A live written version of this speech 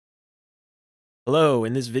Hello,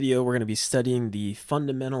 in this video we're going to be studying the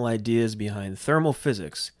fundamental ideas behind thermal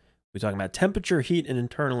physics. We're talking about temperature, heat, and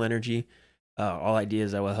internal energy, all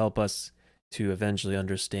ideas that will help us to eventually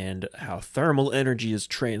understand how thermal energy is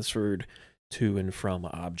transferred to and from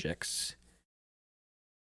objects.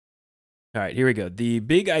 All right, here we go. The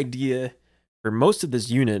big idea for most of this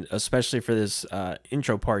unit, especially for this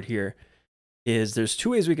intro part here, is there's two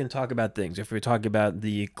ways we can talk about things. If we talk about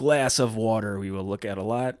the glass of water, we will look at a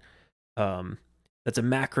lot. That's a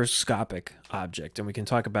macroscopic object, and we can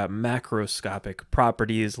talk about macroscopic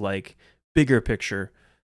properties like bigger picture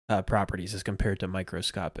properties as compared to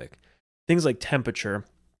microscopic. Things like temperature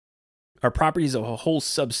are properties of a whole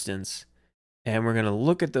substance, and we're going to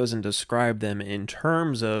look at those and describe them in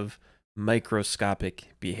terms of microscopic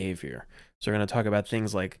behavior. So we're going to talk about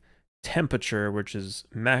things like temperature, which is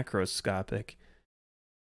macroscopic,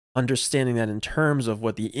 understanding that in terms of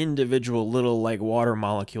what the individual little like water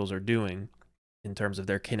molecules are doing in terms of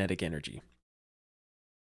their kinetic energy.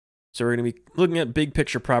 So we're going to be looking at big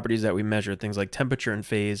picture properties that we measure, things like temperature and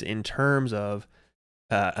phase, in terms of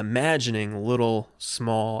imagining little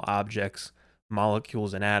small objects,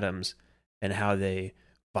 molecules, and atoms, and how they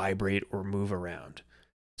vibrate or move around.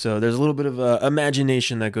 So there's a little bit of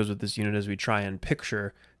imagination that goes with this unit as we try and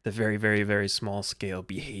picture the very, very, very small scale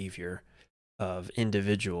behavior of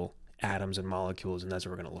individual atoms and molecules, and that's what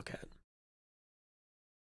we're going to look at.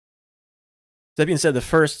 That being said, the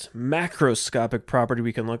first macroscopic property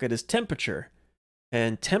we can look at is temperature.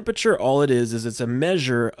 And temperature, all it is it's a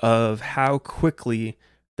measure of how quickly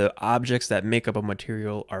the objects that make up a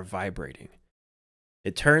material are vibrating.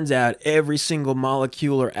 It turns out every single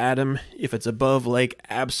molecule or atom, if it's above like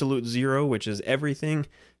absolute zero, which is everything,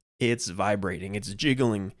 it's vibrating, it's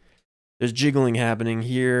jiggling. There's jiggling happening.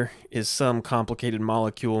 Here is some complicated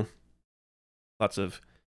molecule, lots of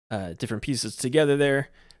different pieces together there.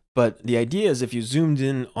 But the idea is if you zoomed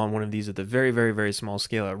in on one of these at the very, very, very small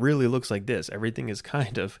scale, it really looks like this. Everything is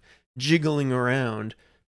kind of jiggling around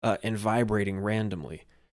and vibrating randomly.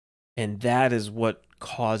 And that is what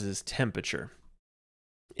causes temperature.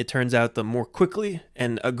 It turns out the more quickly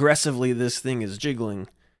and aggressively this thing is jiggling,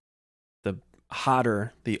 the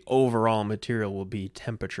hotter the overall material will be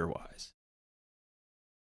temperature-wise.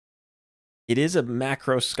 It is a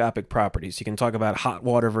macroscopic property, so you can talk about hot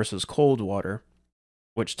water versus cold water,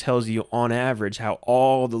 which tells you on average how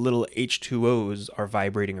all the little H2Os are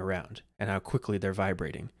vibrating around and how quickly they're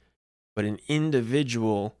vibrating. But an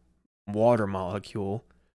individual water molecule,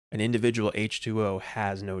 an individual H2O,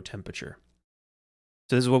 has no temperature.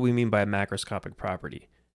 So this is what we mean by a macroscopic property.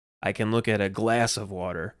 I can look at a glass of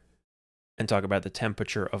water and talk about the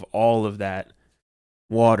temperature of all of that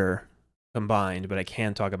water combined, but I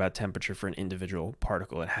can't talk about temperature for an individual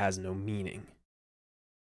particle. It has no meaning.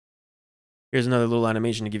 Here's another little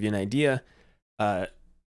animation to give you an idea. How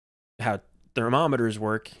thermometers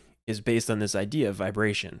work is based on this idea of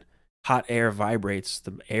vibration. Hot air vibrates.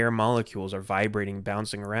 The air molecules are vibrating,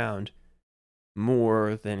 bouncing around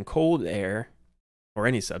more than cold air or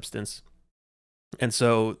any substance. And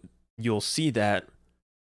so you'll see that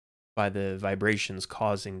by the vibrations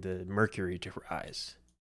causing the mercury to rise.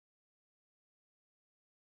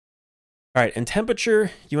 All right, and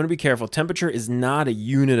temperature, you want to be careful. Temperature is not a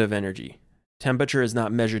unit of energy. Temperature is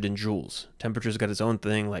not measured in joules. Temperature's got its own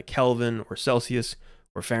thing like Kelvin or Celsius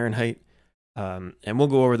or Fahrenheit. And we'll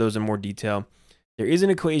go over those in more detail. There is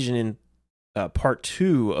an equation in part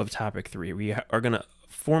 2 of topic 3. We are going to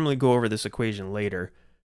formally go over this equation later.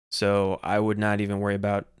 So I would not even worry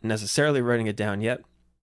about necessarily writing it down yet.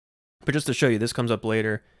 But just to show you, this comes up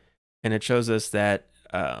later. And it shows us that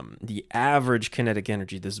the average kinetic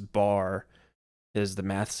energy, this bar, is the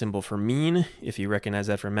math symbol for mean, if you recognize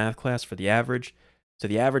that from math class, for the average. So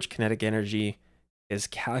the average kinetic energy is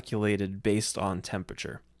calculated based on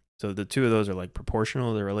temperature. So the two of those are like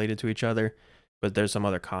proportional, they're related to each other, but there's some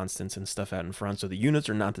other constants and stuff out in front, so the units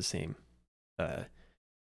are not the same.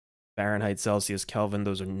 Fahrenheit, Celsius, Kelvin,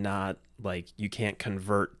 those are not like, you can't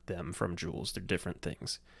convert them from joules, they're different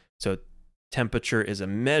things. So temperature is a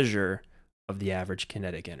measure of the average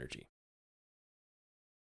kinetic energy.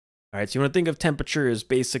 All right, so you want to think of temperature as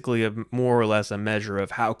basically more or less a measure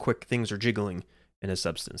of how quick things are jiggling in a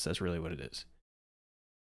substance. That's really what it is.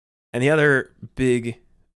 And the other big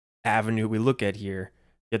avenue we look at here,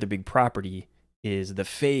 the other big property, is the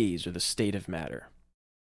phase or the state of matter.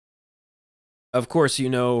 Of course, you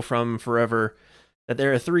know from forever that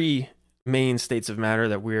there are 3 main states of matter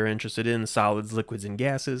that we're interested in: solids, liquids, and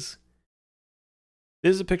gases.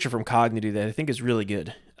 This is a picture from Cognity that I think is really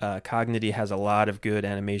good. Cognity has a lot of good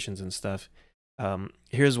animations and stuff.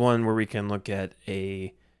 Here's one where we can look at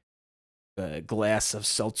a a glass of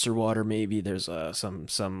seltzer water, maybe. There's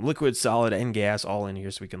some liquid, solid, and gas all in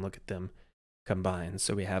here, so we can look at them combined.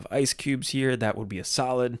 So we have ice cubes here. That would be a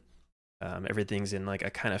solid. Everything's in like a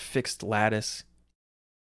kind of fixed lattice.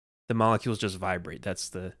 The molecules just vibrate.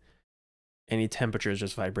 Any temperature is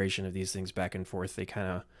just vibration of these things back and forth. They kind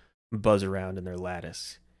of buzz around in their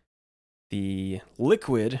lattice. The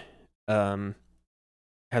liquid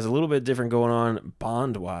has a little bit different going on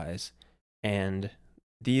bond-wise, and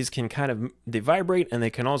these can they vibrate and they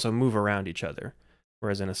can also move around each other,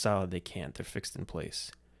 whereas in a solid they can't. They're fixed in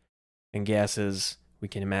place. And gases, we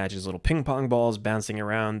can imagine as little ping pong balls bouncing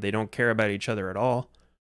around. They don't care about each other at all,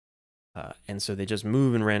 and so they just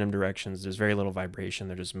move in random directions. There's very little vibration.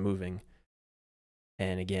 They're just moving.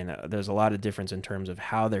 And again, there's a lot of difference in terms of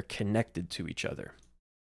how they're connected to each other.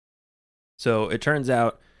 So it turns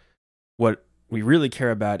out what we really care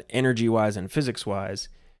about energy-wise and physics-wise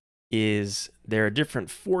is there are different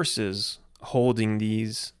forces holding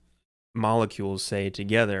these molecules, say,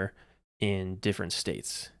 together in different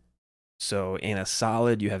states. So in a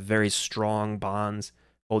solid, you have very strong bonds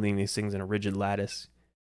holding these things in a rigid lattice.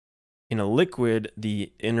 In a liquid,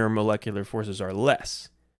 the intermolecular forces are less.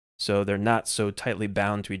 So they're not so tightly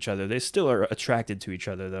bound to each other. They still are attracted to each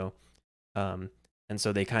other, though. And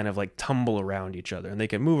so they kind of like tumble around each other, and they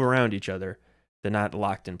can move around each other. They're not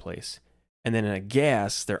locked in place. And then in a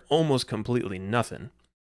gas, they're almost completely nothing.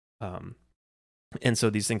 And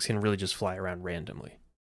so these things can really just fly around randomly.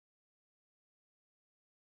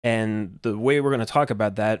 And the way we're going to talk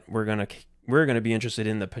about that, we're going to be interested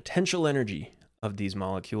in the potential energy of these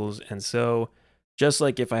molecules. And so just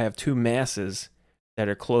like if I have two masses that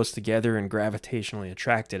are close together and gravitationally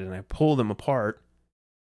attracted and I pull them apart,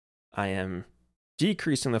 I am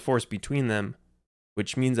decreasing the force between them,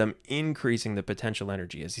 which means I'm increasing the potential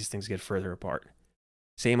energy as these things get further apart.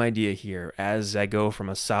 Same idea here. As I go from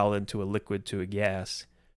a solid to a liquid to a gas,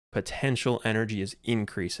 potential energy is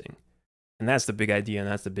increasing. And that's the big idea, and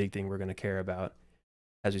that's the big thing we're going to care about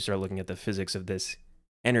as we start looking at the physics of this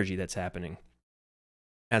energy that's happening.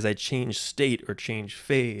 As I change state or change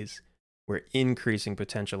phase, we're increasing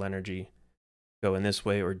potential energy going this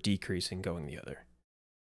way or decreasing going the other.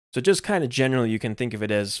 So just kind of generally, you can think of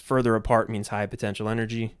it as further apart means high potential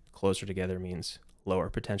energy, closer together means lower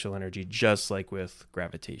potential energy, just like with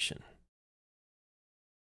gravitation.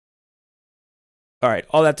 All right,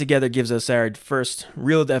 all that together gives us our first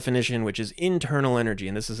real definition, which is internal energy,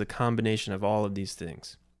 and this is a combination of all of these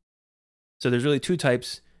things. So there's really two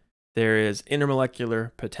types. There is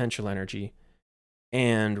intermolecular potential energy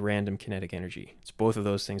and random kinetic energy. It's both of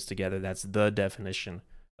those things together. That's the definition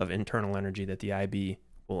of internal energy that the IB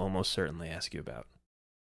will almost certainly ask you about.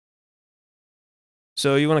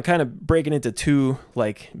 So you want to kind of break it into two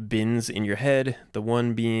like bins in your head. The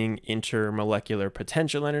one being intermolecular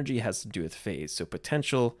potential energy has to do with phase. So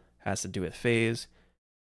potential has to do with phase.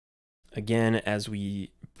 Again, as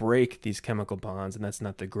we break these chemical bonds, and that's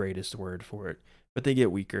not the greatest word for it, but they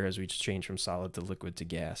get weaker as we change from solid to liquid to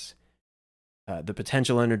gas. The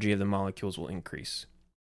potential energy of the molecules will increase.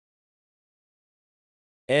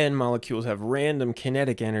 And molecules have random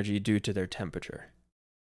kinetic energy due to their temperature.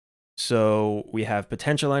 So we have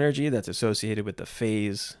potential energy that's associated with the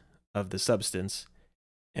phase of the substance,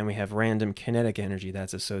 and we have random kinetic energy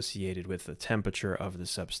that's associated with the temperature of the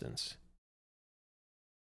substance.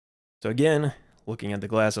 So again, looking at the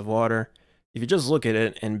glass of water, if you just look at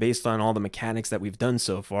it and based on all the mechanics that we've done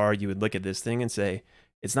so far, you would look at this thing and say,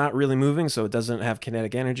 it's not really moving, so it doesn't have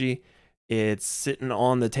kinetic energy. It's sitting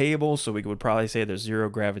on the table, so we would probably say there's zero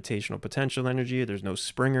gravitational potential energy. There's no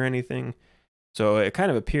spring or anything. So it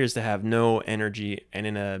kind of appears to have no energy, and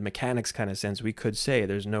in a mechanics kind of sense, we could say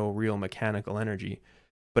there's no real mechanical energy.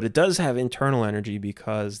 But it does have internal energy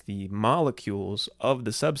because the molecules of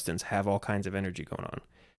the substance have all kinds of energy going on.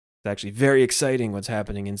 It's actually very exciting what's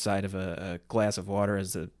happening inside of a glass of water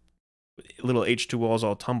as the little H2Os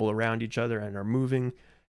all tumble around each other and are moving,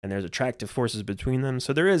 and there's attractive forces between them.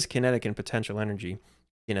 So there is kinetic and potential energy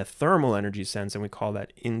in a thermal energy sense, and we call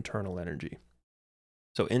that internal energy.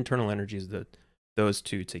 So internal energy is those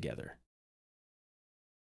two together.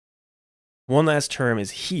 One last term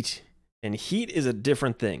is heat, and heat is a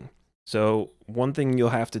different thing. So one thing you'll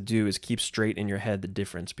have to do is keep straight in your head the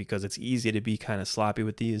difference, because it's easy to be kind of sloppy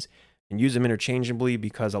with these and use them interchangeably,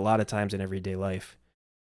 because a lot of times in everyday life,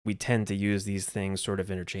 we tend to use these things sort of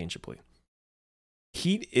interchangeably.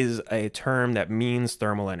 Heat is a term that means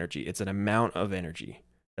thermal energy. It's an amount of energy.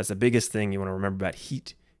 That's the biggest thing you want to remember about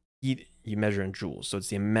heat. Heat you measure in joules, so it's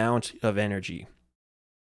the amount of energy.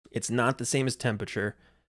 It's not the same as temperature.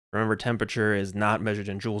 Remember, temperature is not measured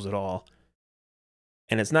in joules at all.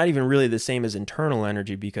 And it's not even really the same as internal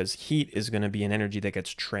energy because heat is going to be an energy that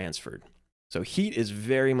gets transferred. So heat is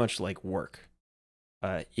very much like work.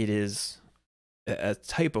 It is a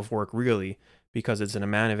type of work, really, because it's an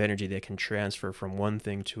amount of energy that can transfer from one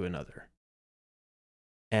thing to another.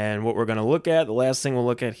 And what we're going to look at, the last thing we'll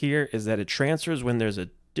look at here, is that it transfers when there's a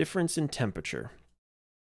difference in temperature.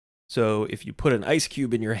 So if you put an ice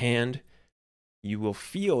cube in your hand, you will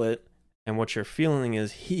feel it, and what you're feeling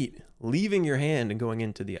is heat leaving your hand and going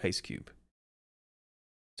into the ice cube.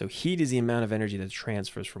 So heat is the amount of energy that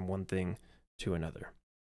transfers from one thing to another.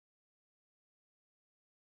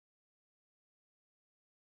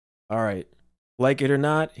 All right, like it or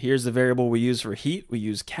not, here's the variable we use for heat. We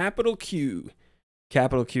use capital Q.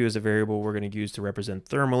 Capital Q is a variable we're going to use to represent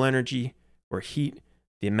thermal energy, or heat,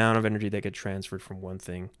 the amount of energy that gets transferred from one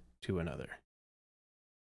thing to another.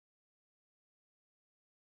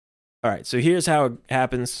 All right, so here's how it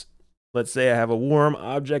happens. Let's say I have a warm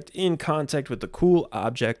object in contact with the cool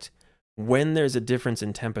object. When there's a difference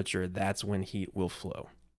in temperature, that's when heat will flow.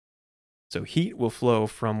 So heat will flow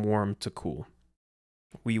from warm to cool.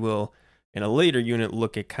 We will, in a later unit,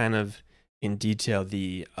 look at kind of in detail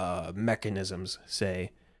the mechanisms,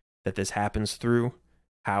 say, that this happens through,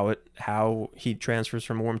 how heat transfers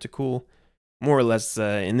from warm to cool. More or less,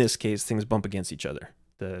 in this case, things bump against each other.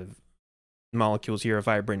 The molecules here are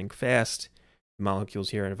vibrating fast, the molecules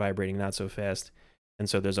here are vibrating not so fast, and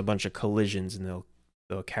so there's a bunch of collisions, and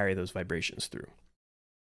they'll carry those vibrations through.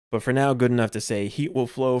 But for now, good enough to say heat will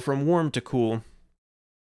flow from warm to cool.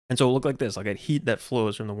 And so it'll look like this. I'll get heat that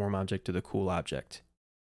flows from the warm object to the cool object.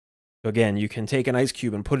 So again, you can take an ice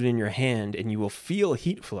cube and put it in your hand, and you will feel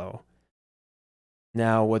heat flow.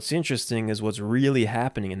 Now, what's interesting is what's really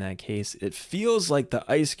happening in that case. It feels like the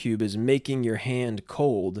ice cube is making your hand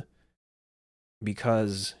cold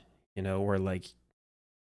because, you know, we're like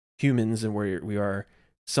humans and we are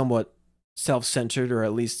somewhat self-centered, or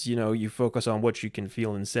at least, you know, you focus on what you can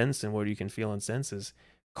feel and sense, and what you can feel and sense is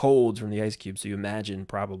cold from the ice cube. So you imagine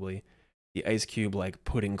probably the ice cube like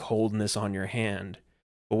putting coldness on your hand.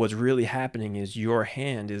 But what's really happening is your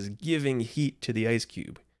hand is giving heat to the ice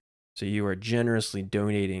cube. So you are generously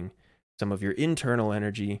donating some of your internal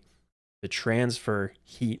energy to transfer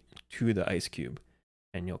heat to the ice cube,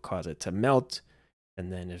 and you'll cause it to melt.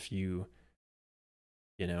 And then if you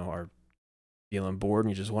know, are feeling bored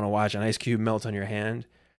and you just want to watch an ice cube melt on your hand,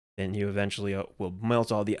 then you eventually will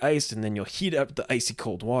melt all the ice, and then you'll heat up the icy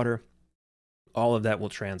cold water. All of that will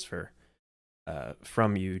transfer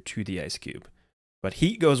from you to the ice cube. But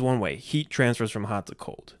heat goes one way. Heat transfers from hot to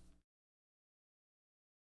cold.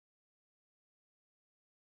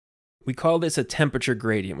 We call this a temperature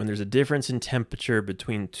gradient when there's a difference in temperature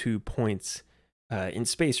between 2 points in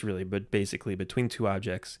space, really, but basically between two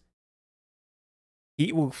objects.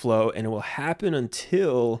 Heat will flow, and it will happen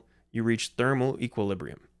until you reach thermal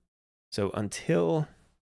equilibrium. So until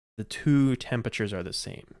the two temperatures are the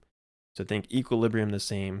same. So think equilibrium the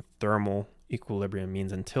same, thermal equilibrium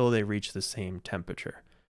means until they reach the same temperature.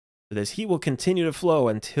 So this heat will continue to flow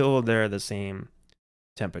until they're the same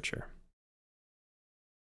temperature.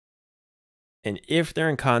 And if they're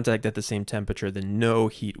in contact at the same temperature, then no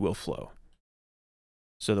heat will flow.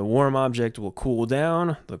 So the warm object will cool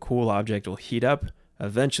down, the cool object will heat up.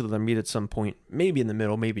 Eventually they'll meet at some point, maybe in the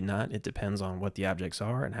middle, maybe not. It depends on what the objects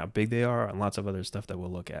are and how big they are, and lots of other stuff that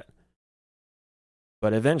we'll look at.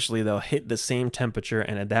 But eventually they'll hit the same temperature,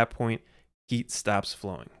 and at that point, heat stops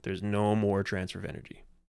flowing. There's no more transfer of energy.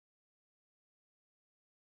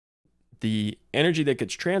 The energy that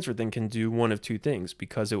gets transferred then can do one of two things,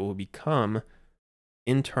 because it will become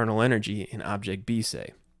internal energy in object B,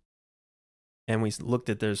 say. And we looked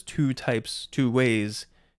at there's two ways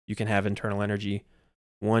you can have internal energy.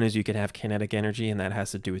 One is you can have kinetic energy, and that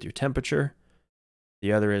has to do with your temperature.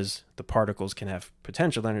 The other is the particles can have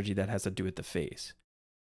potential energy that has to do with the phase.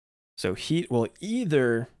 So heat will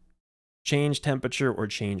either change temperature or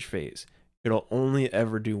change phase. It'll only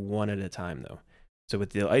ever do one at a time, though. So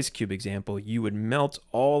with the ice cube example, you would melt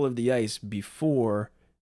all of the ice before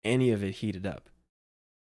any of it heated up.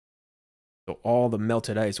 So all the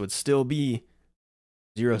melted ice would still be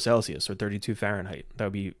 0 Celsius or 32 Fahrenheit. That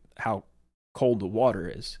would be how cold the water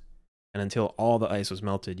is. And until all the ice was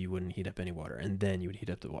melted, you wouldn't heat up any water, and then you would heat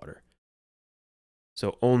up the water.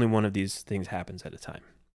 So only one of these things happens at a time.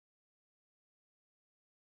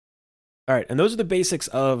 All right, and those are the basics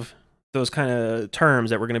of those kind of terms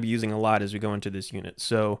that we're going to be using a lot as we go into this unit.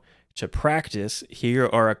 So to practice, here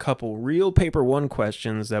are a couple real paper 1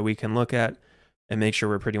 questions that we can look at and make sure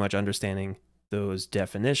we're pretty much understanding those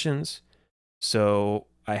definitions. So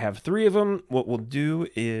I have 3 of them. What we'll do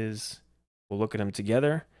is we'll look at them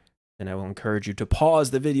together, then I will encourage you to pause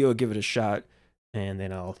the video, give it a shot, and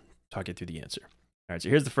then I'll talk you through the answer. All right, so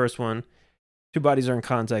here's the first one. Two bodies are in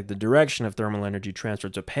contact. The direction of thermal energy transfer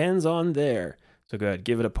depends on their. So go ahead,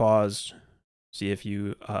 give it a pause. See if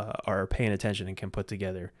you are paying attention and can put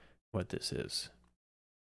together what this is.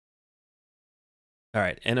 All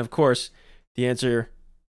right, and of course, the answer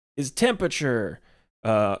is temperature.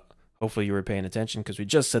 Hopefully you were paying attention because we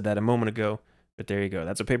just said that a moment ago, but there you go.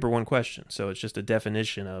 That's a paper one question. So it's just a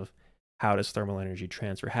definition of how does thermal energy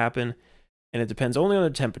transfer happen, and it depends only on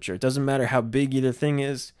the temperature. It doesn't matter how big either thing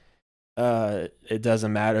is. It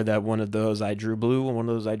doesn't matter that one of those I drew blue and one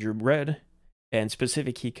of those I drew red. And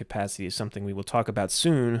specific heat capacity is something we will talk about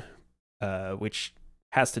soon, which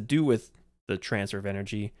has to do with the transfer of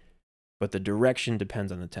energy, but the direction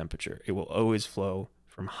depends on the temperature. It will always flow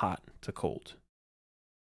from hot to cold.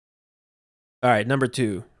 All right, number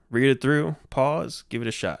 2. Read it through, pause, give it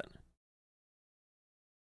a shot.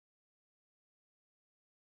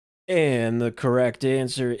 And the correct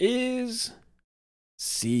answer is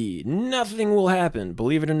C. Nothing will happen.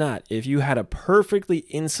 Believe it or not, if you had a perfectly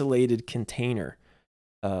insulated container,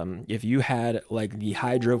 if you had like the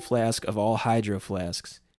hydro flask of all hydro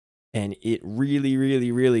flasks, and it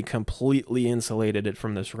really completely insulated it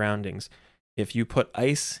from the surroundings, if you put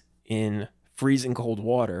ice in freezing cold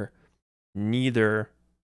water, neither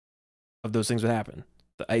of those things would happen.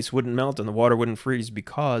 The ice wouldn't melt and the water wouldn't freeze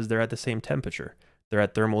because they're at the same temperature. They're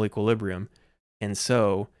at thermal equilibrium. And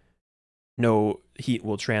so no heat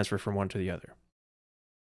will transfer from one to the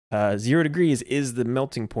other. 0 degrees is the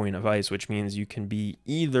melting point of ice, which means you can be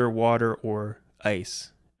either water or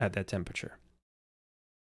ice at that temperature.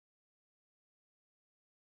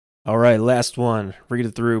 All right, last one. Read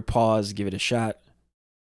it through, pause, give it a shot.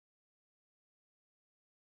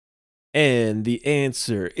 And the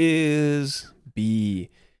answer is B.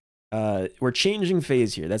 We're changing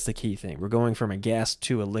phase here. That's the key thing. We're going from a gas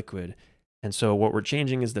to a liquid. And so what we're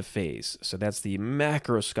changing is the phase. So that's the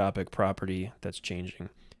macroscopic property that's changing.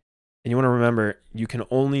 And you want to remember, you can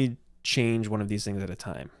only change one of these things at a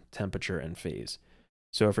time, temperature and phase.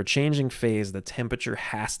 So if we're changing phase, the temperature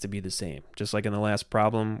has to be the same. Just like in the last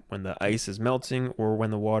problem, when the ice is melting or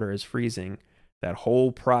when the water is freezing, that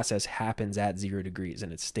whole process happens at 0 degrees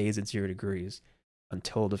and it stays at 0 degrees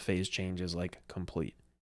until the phase change is like complete.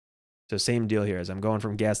 So same deal here. As I'm going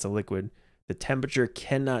from gas to liquid, the temperature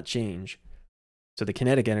cannot change. So the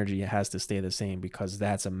kinetic energy has to stay the same because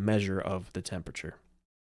that's a measure of the temperature.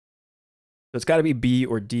 So it's got to be B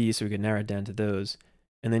or D so we can narrow it down to those.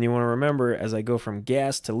 And then you want to remember, as I go from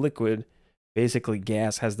gas to liquid, basically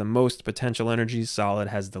gas has the most potential energy, solid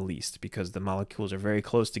has the least, because the molecules are very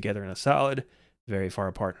close together in a solid, very far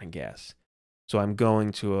apart in a gas. So I'm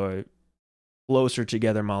going to a closer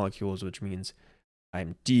together molecules, which means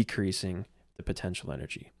I'm decreasing the potential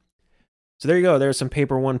energy. So there you go. There are some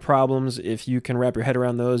paper one problems. If you can wrap your head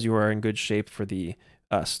around those, you are in good shape for the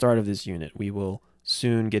start of this unit. We will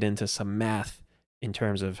soon get into some math in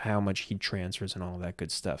terms of how much heat transfers and all that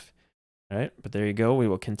good stuff. All right, but there you go. We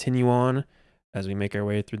will continue on as we make our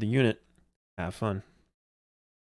way through the unit. Have fun.